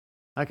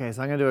Okay,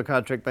 so I'm going to do a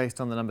card trick based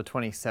on the number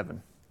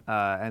 27.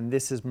 And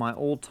this is my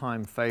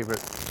all-time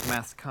favorite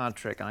maths card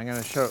trick. I'm going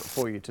to show it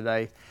for you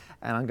today,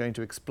 and I'm going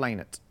to explain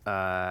it.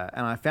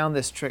 And I found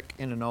this trick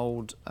in an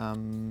old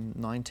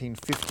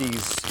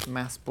 1950s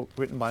maths book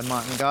written by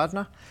Martin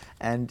Gardner.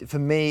 And for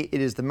me,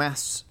 it is the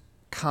maths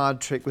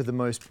card trick with the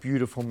most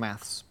beautiful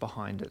maths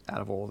behind it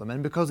out of all of them.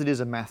 And because it is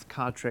a math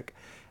card trick,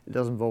 it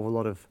does involve a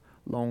lot of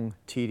long,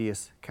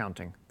 tedious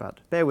counting, but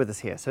bear with us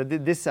here. So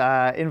this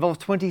involves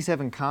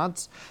 27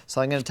 cards.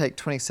 So I'm going to take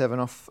 27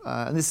 off,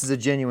 and this is a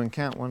genuine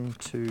count. 1,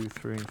 2,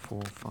 3,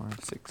 4, 5,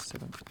 6,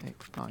 7, 8,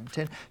 9,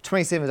 10.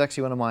 27 is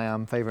actually one of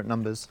my favorite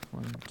numbers.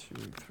 1, 2,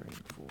 3,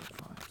 4,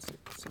 5,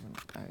 6, 7,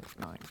 8,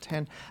 9,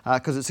 10.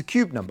 Because it's a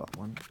cube number.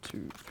 1,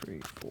 2,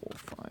 3, 4,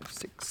 5,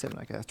 6, 7.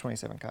 Okay, that's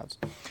 27 cards.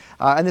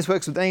 And this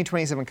works with any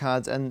 27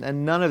 cards, and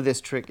none of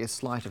this trick is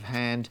sleight of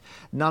hand.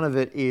 None of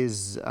it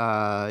is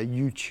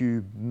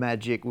YouTube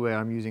magic where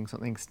I'm using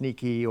something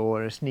sneaky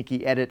or a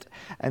sneaky edit,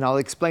 and I'll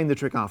explain the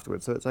trick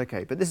afterwards, so it's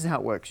okay. But this is how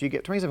it works. You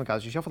get 27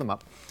 cards, you shuffle them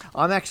up.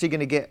 I'm actually going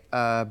to get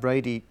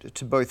Brady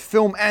to both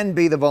film and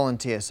be the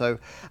volunteer. So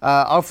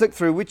I'll flick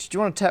through. Do you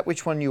want to tap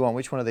which one you want?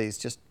 Which one of these?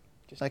 Just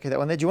okay, that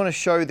one there. Do you want to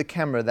show the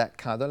camera that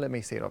card? Don't let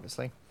me see it,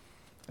 obviously.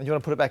 And do you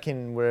want to put it back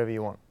in wherever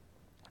you want?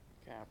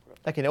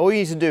 Okay, now all you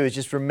need to do is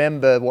just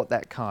remember what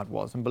that card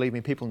was, and believe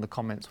me, people in the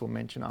comments will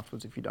mention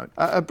afterwards if you don't.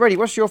 Brady,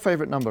 what's your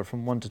favourite number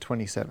from 1 to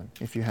 27,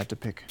 if you had to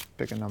pick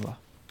a number?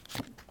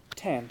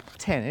 10.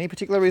 10. Any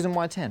particular reason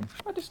why 10?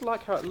 I just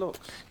like how it looks.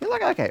 You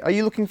like? Okay. Are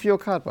you looking for your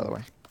card, by the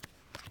way?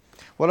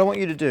 What I want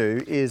you to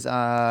do is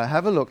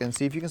have a look and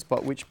see if you can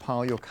spot which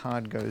pile your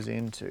card goes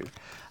into.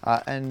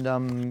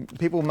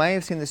 People may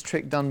have seen this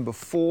trick done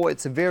before.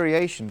 It's a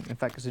variation. In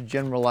fact, it's a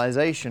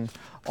generalization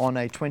on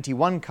a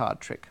 21 card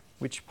trick.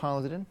 Which pile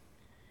is it in?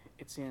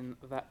 It's in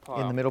that pile.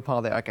 In the middle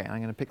pile there. Okay, I'm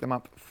going to pick them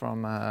up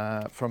from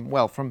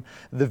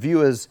the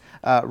viewer's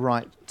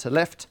right to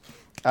left.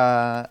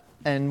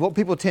 And what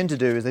people tend to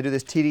do is they do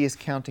this tedious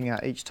counting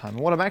out each time.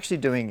 And what I'm actually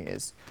doing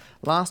is,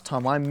 last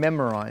time I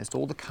memorized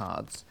all the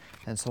cards,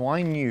 and so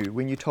I knew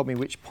when you told me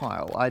which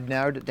pile, I'd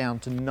narrowed it down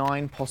to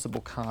 9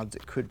 possible cards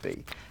it could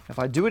be. If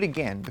I do it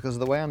again, because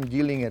of the way I'm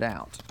dealing it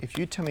out, if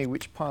you tell me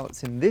which pile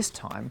it's in this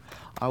time,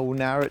 I will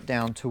narrow it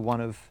down to one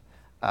of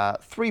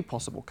 3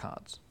 possible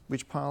cards.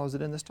 Which pile is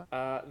it in this time?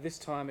 This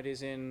time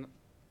it's in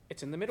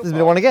the middle. There's the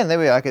middle one again. There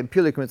we are. Okay,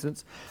 purely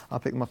coincidence. I'll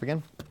pick them up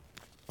again.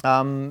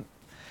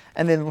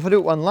 And then if I do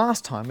it one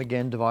last time,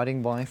 again,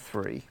 dividing by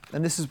 3.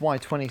 And this is why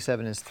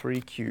 27 is 3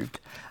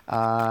 cubed.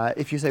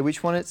 If you say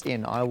which one it's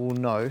in, I will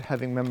know,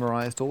 having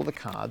memorized all the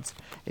cards,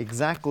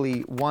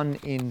 exactly 1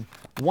 in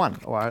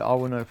 1. Or I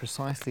will know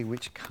precisely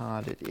which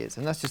card it is.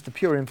 And that's just the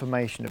pure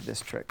information of this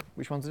trick.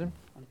 Which one's it in?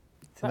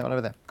 It's in that one over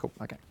there. Cool.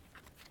 Okay.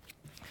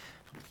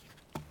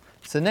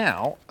 So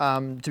now,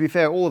 to be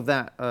fair, all of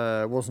that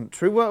wasn't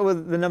true. Well,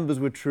 the numbers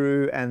were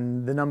true,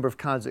 and the number of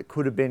cards it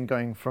could have been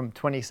going from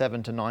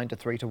 27 to 9 to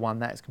 3 to 1,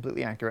 that is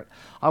completely accurate.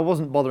 I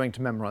wasn't bothering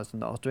to memorize them,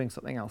 though. I was doing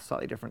something else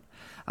slightly different.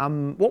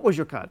 What was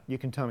your card? You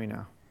can tell me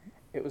now.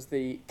 It was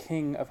the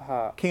King of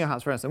Hearts. King of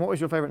Hearts, for instance. What was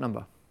your favourite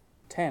number?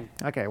 10.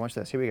 Okay, watch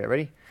this. Here we go.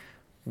 Ready?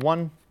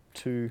 1,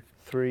 2,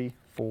 3,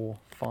 4,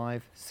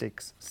 5,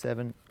 6,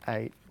 7,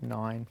 8,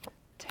 9,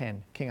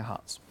 10. King of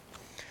Hearts.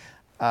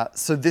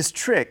 So this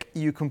trick,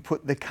 you can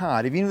put the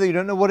card, even though you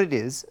don't know what it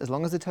is, as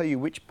long as they tell you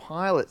which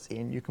pile it's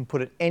in, you can put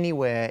it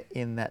anywhere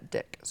in that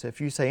deck. So if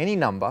you say any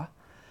number,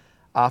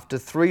 after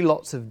 3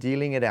 lots of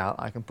dealing it out,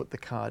 I can put the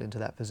card into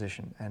that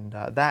position. And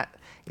that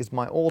is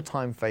my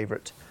all-time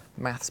favourite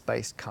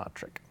maths-based card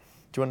trick.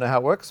 Do you want to know how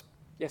it works?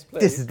 Yes,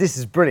 please. This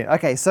is brilliant.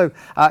 Okay, so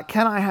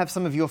can I have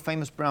some of your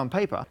famous brown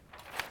paper?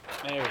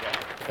 There we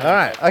go. All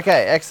right,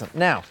 okay, excellent.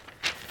 Now,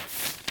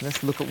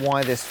 let's look at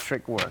why this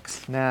trick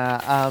works.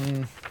 Now,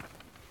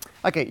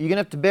 okay, you're going to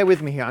have to bear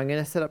with me here. I'm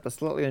going to set up a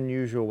slightly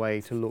unusual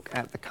way to look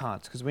at the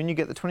cards, because when you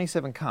get the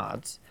 27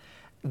 cards,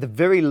 the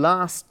very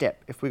last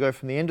step, if we go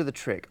from the end of the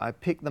trick, I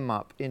pick them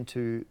up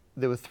into,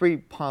 there were 3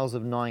 piles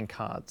of 9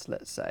 cards,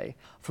 let's say.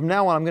 From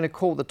now on, I'm going to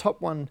call the top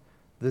one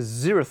the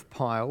 0th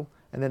pile,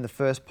 and then the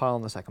first pile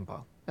and the second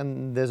pile.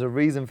 And there's a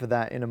reason for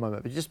that in a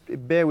moment, but just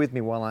bear with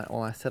me while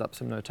I set up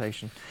some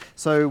notation.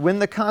 So when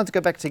the cards go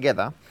back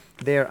together,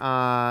 there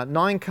are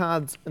 9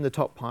 cards in the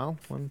top pile.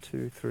 1,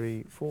 2,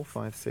 3, 4,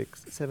 5,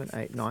 6, 7,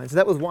 8, 9. So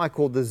that was what I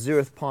called the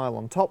 0th pile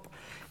on top.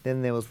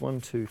 Then there was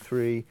 1, 2,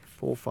 3,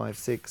 4, 5,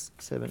 6,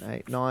 7,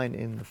 8, 9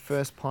 in the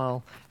first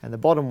pile. And the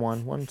bottom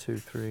one, 1, 2,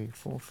 3,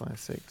 4, 5,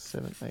 6,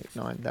 7, 8,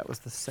 9. That was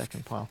the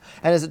second pile.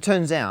 And as it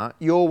turns out,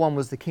 your one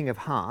was the King of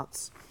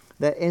Hearts.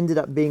 That ended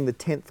up being the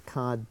 10th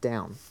card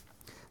down.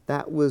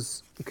 That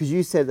was, because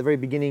you said at the very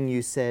beginning,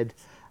 you said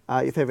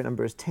your favourite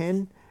number is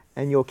 10,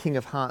 and your King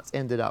of Hearts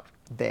ended up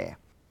there.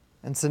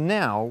 And so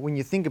now, when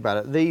you think about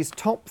it, these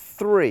top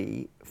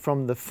 3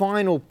 from the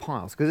final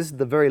piles, because this is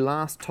the very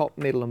last top,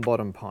 middle and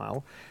bottom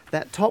pile,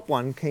 that top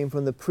one came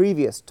from the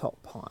previous top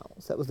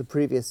piles. That was the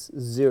previous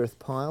 0th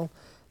pile,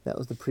 that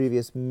was the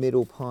previous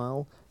middle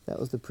pile, that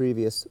was the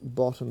previous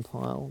bottom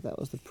pile, that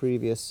was the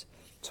previous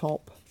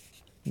top,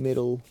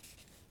 middle,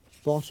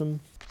 bottom,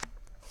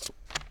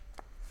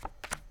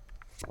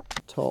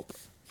 top,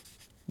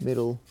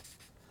 middle,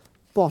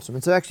 bottom.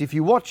 And so actually, if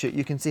you watch it,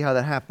 you can see how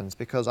that happens,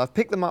 because I've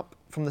picked them up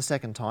from the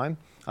second time.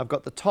 I've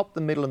got the top,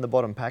 the middle, and the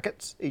bottom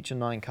packets, each of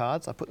 9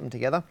 cards. I put them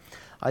together.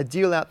 I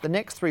deal out the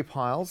next 3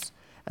 piles,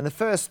 and the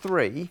first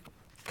 3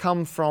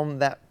 come from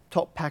that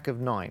top pack of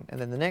 9, and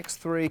then the next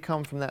 3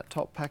 come from that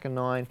top pack of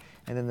 9,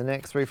 and then the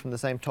next 3 from the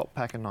same top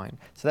pack of 9.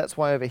 So that's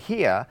why over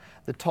here,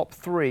 the top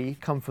 3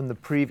 come from the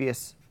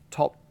previous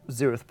top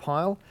 0th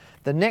pile.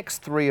 The next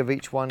 3 of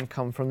each one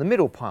come from the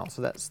middle pile.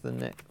 So that's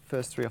the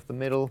first 3 off the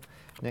middle,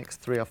 next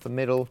 3 off the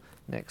middle,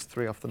 next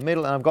 3 off the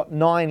middle, and I've got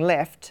 9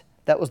 left.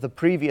 That was the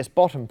previous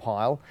bottom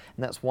pile,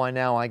 and that's why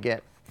now I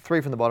get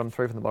 3 from the bottom,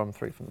 3 from the bottom,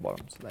 3 from the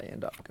bottom. So they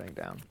end up going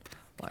down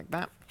like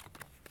that.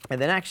 And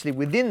then actually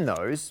within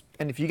those,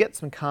 and if you get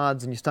some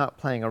cards and you start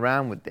playing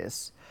around with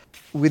this,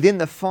 within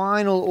the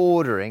final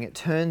ordering, it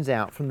turns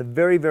out from the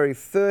very, very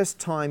first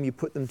time you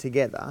put them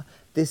together,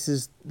 this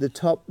is the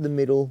top, the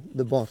middle,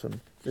 the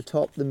bottom, the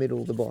top, the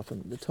middle, the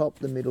bottom, the top,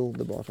 the middle,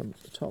 the bottom,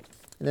 the top.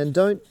 And then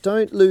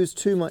don't lose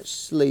too much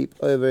sleep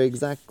over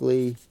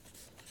exactly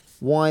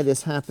why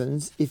this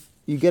happens. If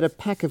you get a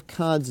pack of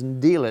cards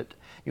and deal it,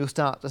 you'll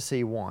start to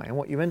see why. And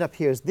what you end up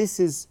here is this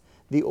is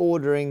the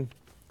ordering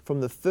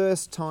from the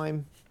first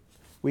time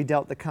we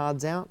dealt the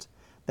cards out.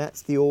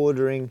 That's the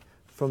ordering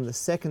from the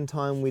second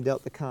time we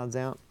dealt the cards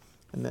out.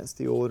 And that's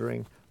the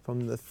ordering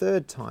from the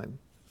third time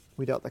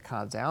we dealt the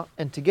cards out.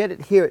 And to get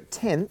it here at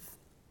 10th,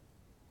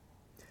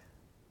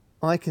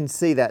 I can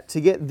see that.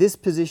 To get this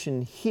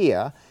position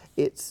here,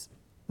 it's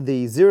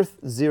the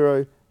 0th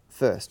 0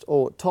 first,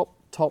 or top,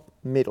 top,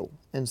 middle.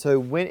 And so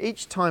when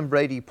each time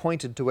Brady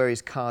pointed to where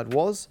his card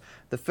was,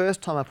 the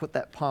first time I put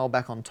that pile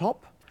back on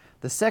top,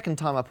 the second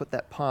time I put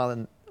that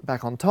pile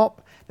back on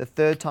top, the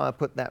third time I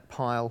put that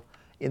pile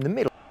in the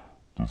middle.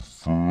 The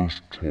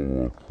first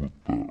time I put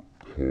that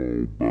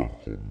pile back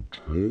on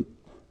top,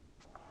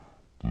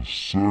 the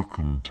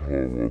second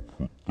time I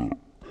put that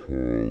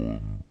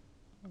pile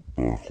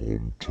back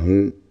on top, the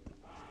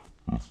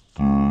third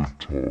time I put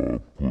that pile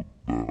in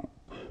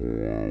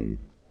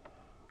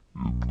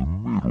the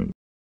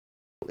middle.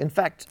 In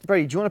fact,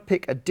 Brady, do you want to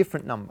pick a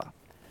different number?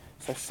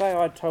 So say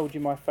I told you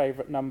my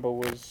favourite number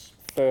was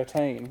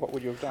 13, what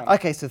would you have done?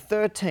 Okay, so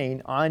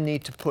 13, I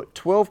need to put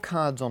 12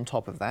 cards on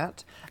top of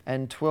that,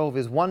 and 12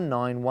 is 1,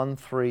 9, 1,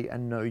 3,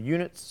 and no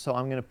units, so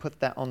I'm going to put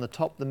that on the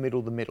top, the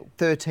middle, the middle.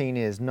 13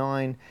 is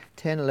 9,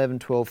 10, 11,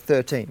 12,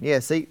 13. Yeah,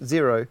 see,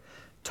 0,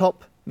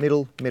 top,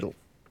 middle, middle.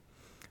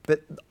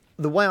 But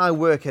the way I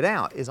work it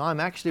out is I'm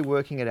actually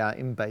working it out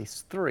in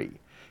base 3,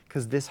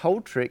 because this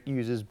whole trick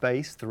uses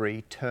base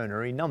 3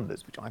 ternary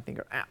numbers, which I think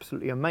are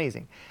absolutely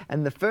amazing.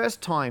 And the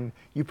first time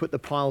you put the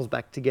piles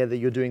back together,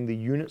 you're doing the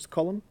units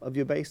column of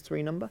your base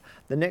 3 number.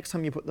 The next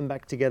time you put them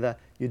back together,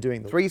 you're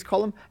doing the 3's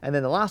column. And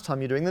then the last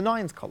time, you're doing the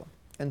 9's column.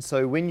 And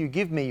so when you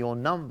give me your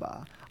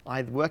number,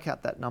 I work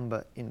out that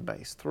number in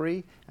base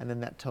 3, and then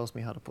that tells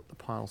me how to put the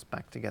piles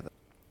back together.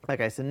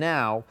 Okay, so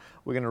now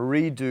we're going to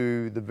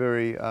redo the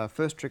very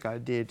first trick I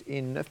did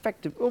in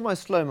effective,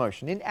 almost slow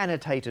motion, in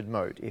annotated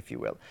mode, if you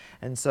will.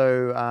 And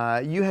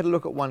so you had a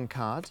look at one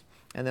card,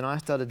 and then I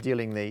started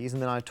dealing these,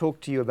 and then I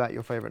talked to you about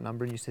your favorite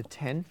number, and you said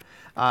 10.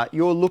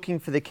 You're looking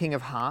for the King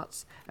of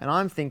Hearts, and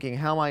I'm thinking,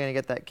 how am I going to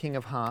get that King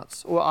of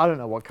Hearts? Well, I don't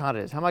know what card it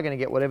is. How am I going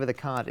to get whatever the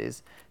card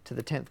is to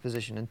the 10th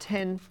position? And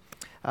 10,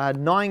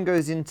 9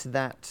 goes into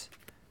that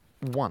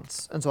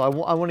once, and so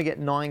I want to get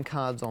 9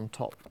 cards on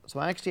top. So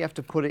I actually have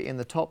to put it in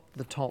the top,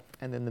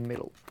 and then the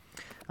middle.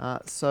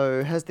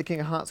 So has the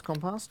King of Hearts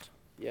gone past?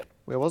 Yep.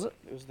 Where was it?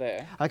 It was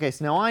there. Okay,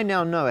 so now I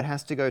know it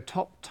has to go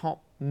top,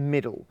 top,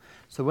 middle.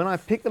 So when I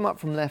pick them up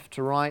from left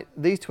to right,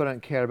 these two I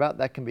don't care about.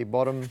 That can be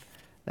bottom,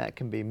 that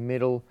can be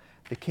middle.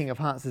 The King of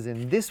Hearts is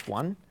in this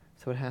one,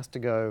 so it has to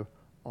go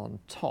on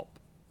top,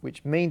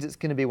 which means it's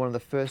going to be one of the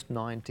first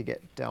 9 to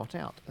get dealt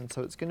out. And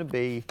so it's going to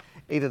be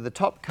either the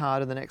top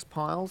card in the next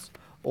piles,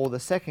 or the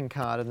second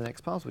card in the next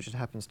piles, which it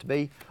happens to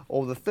be,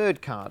 or the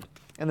third card.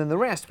 And then the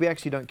rest we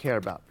actually don't care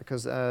about,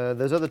 because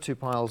those other 2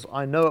 piles,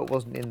 I know it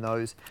wasn't in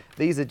those.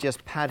 These are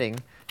just padding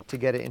to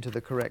get it into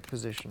the correct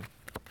position.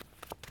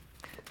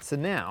 So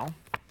now,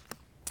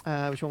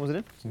 which one was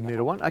it in?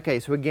 Middle one.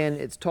 Okay, so again,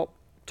 it's top,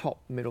 top,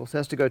 middle, so it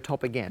has to go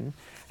top again.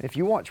 And if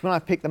you watch, when I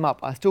pick them up,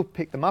 I still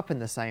pick them up in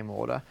the same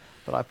order,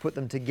 but I put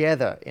them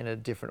together in a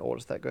different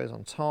order. So that goes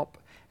on top,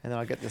 and then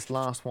I get this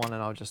last one,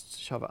 and I'll just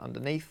shove it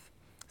underneath.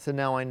 So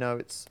now I know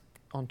it's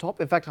on top.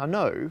 In fact, I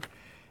know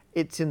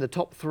it's in the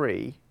top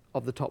 3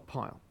 of the top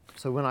pile.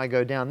 So when I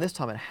go down this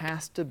time, it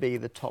has to be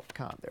the top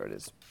card. There it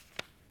is.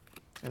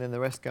 And then the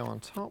rest go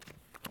on top.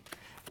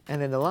 And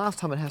then the last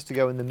time it has to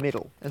go in the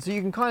middle. And so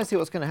you can kind of see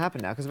what's going to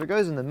happen now, because if it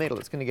goes in the middle,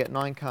 it's going to get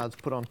 9 cards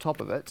put on top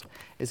of it.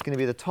 It's going to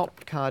be the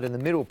top card in the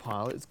middle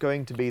pile. It's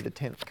going to be the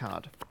 10th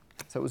card.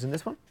 So it was in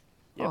this one?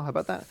 Yep. Oh, how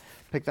about that?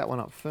 Pick that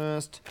one up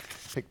first,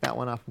 pick that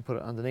one up and put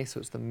it underneath, so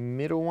it's the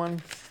middle one.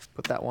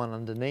 Put that one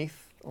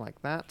underneath,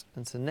 like that,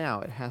 and so now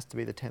it has to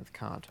be the 10th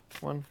card.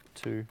 1,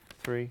 2,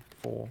 3,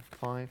 4,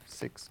 5,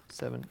 6,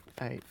 7,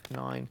 8,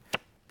 9,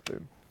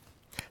 boom.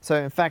 So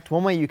in fact,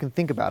 one way you can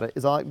think about it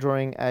is I like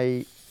drawing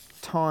a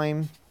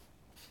time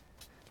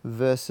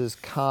versus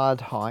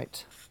card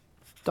height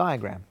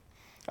diagram.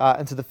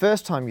 And so the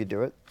first time you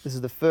do it, this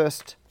is the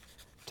first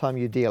time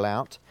you deal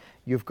out,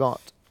 you've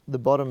got the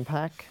bottom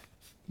pack,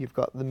 you've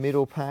got the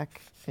middle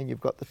pack, and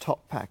you've got the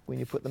top pack when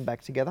you put them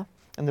back together.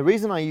 And the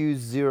reason I use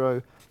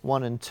 0,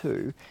 1, and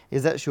 2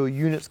 is that's your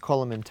units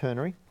column in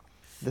ternary.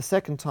 The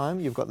second time,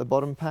 you've got the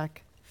bottom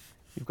pack,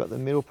 you've got the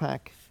middle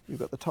pack, you've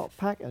got the top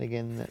pack, and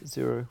again, that's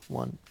 0,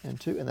 1, and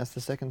 2, and that's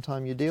the second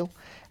time you deal.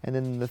 And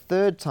then the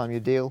third time you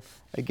deal,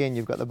 again,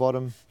 you've got the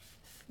bottom,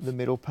 the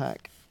middle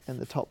pack, and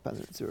the top pack,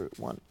 0,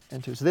 1,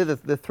 and 2. So they're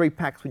the three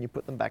packs when you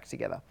put them back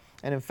together.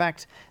 And in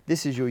fact,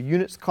 this is your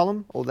units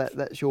column, or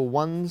that's your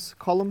ones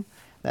column,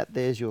 that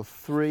there's your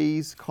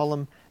threes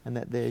column, and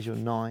that there's your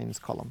nines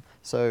column.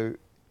 So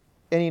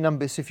any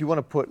numbers, if you want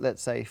to put,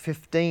 let's say,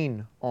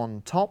 15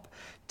 on top,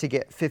 to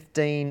get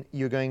 15,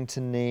 you're going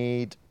to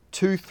need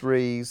 2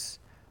 threes,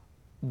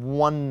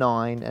 1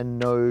 9, and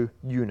no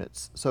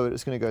units. So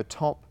it's going to go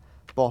top,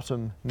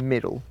 bottom,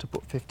 middle to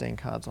put 15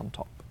 cards on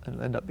top, and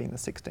it'll end up being the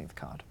 16th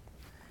card.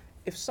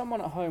 If someone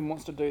at home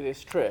wants to do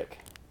this trick,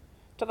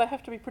 do they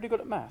have to be pretty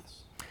good at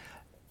maths?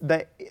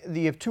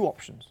 You have two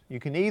options. You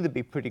can either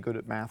be pretty good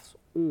at maths,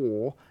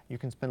 or you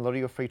can spend a lot of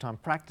your free time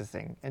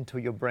practicing until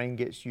your brain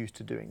gets used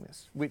to doing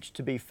this, which,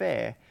 to be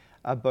fair,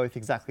 are both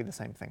exactly the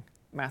same thing.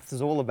 Maths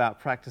is all about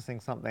practicing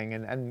something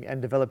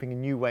and developing a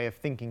new way of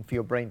thinking for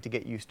your brain to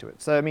get used to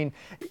it. So, I mean,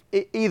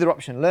 either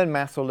option, learn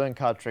maths or learn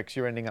card tricks,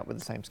 you're ending up with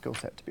the same skill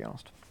set, to be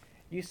honest.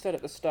 You said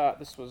at the start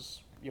this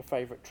was your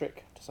favourite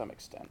trick to some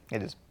extent.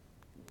 It is.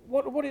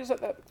 What is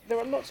it that, there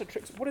are lots of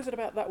tricks, what is it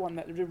about that one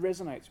that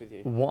resonates with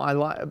you? What I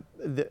like,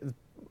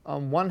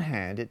 on one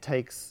hand, it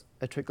takes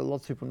a trick that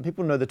lots of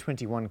people know, the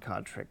 21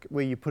 card trick,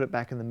 where you put it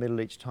back in the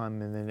middle each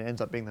time and then it ends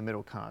up being the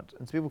middle card.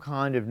 And so people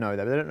kind of know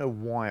that, but they don't know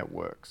why it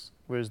works.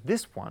 Whereas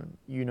this one,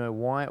 you know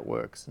why it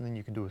works, and then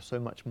you can do so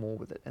much more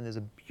with it. And there's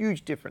a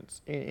huge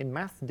difference in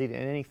maths, indeed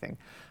in anything,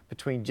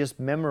 between just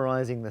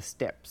memorizing the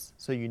steps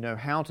so you know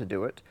how to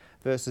do it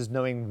versus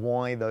knowing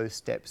why those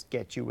steps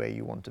get you where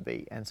you want to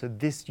be. And so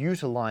this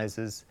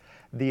utilizes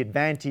the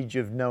advantage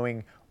of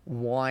knowing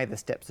why the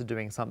steps are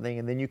doing something,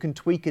 and then you can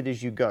tweak it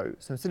as you go.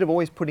 So instead of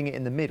always putting it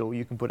in the middle,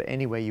 you can put it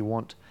anywhere you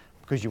want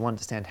because you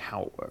understand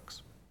how it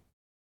works.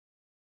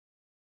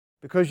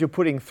 Because you're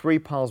putting 3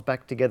 piles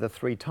back together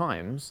 3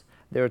 times,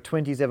 there are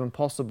 27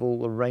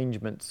 possible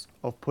arrangements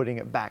of putting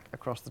it back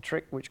across the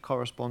trick, which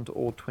correspond to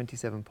all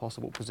 27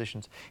 possible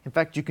positions. In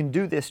fact, you can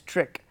do this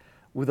trick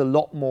with a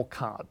lot more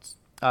cards.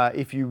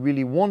 If you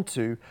really want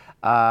to,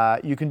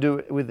 you can do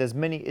it with as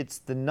many, it's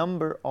the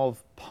number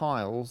of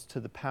piles to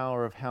the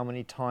power of how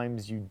many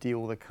times you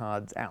deal the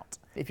cards out.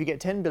 If you get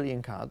 10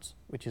 billion cards,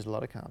 which is a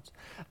lot of cards,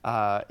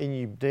 and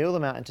you deal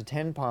them out into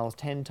 10 piles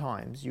 10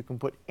 times, you can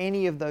put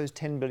any of those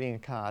 10 billion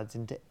cards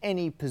into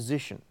any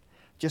position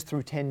just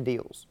through 10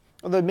 deals.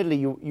 Although admittedly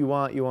you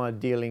are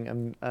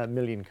dealing a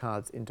million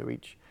cards into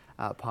each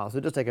pile, so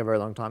it does take a very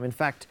long time. In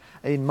fact,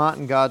 in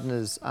Martin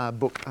Gardner's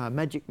book,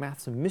 Magic,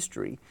 Maths and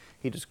Mystery,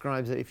 he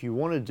describes that if you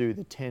want to do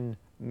the 10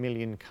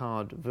 million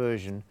card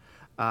version,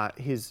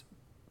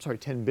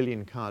 10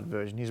 billion card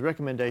version, his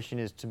recommendation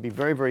is to be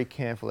very, very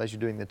careful as you're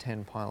doing the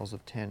 10 piles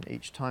of 10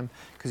 each time,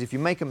 because if you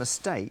make a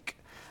mistake,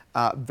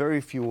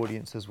 very few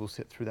audiences will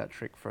sit through that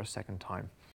trick for a second time.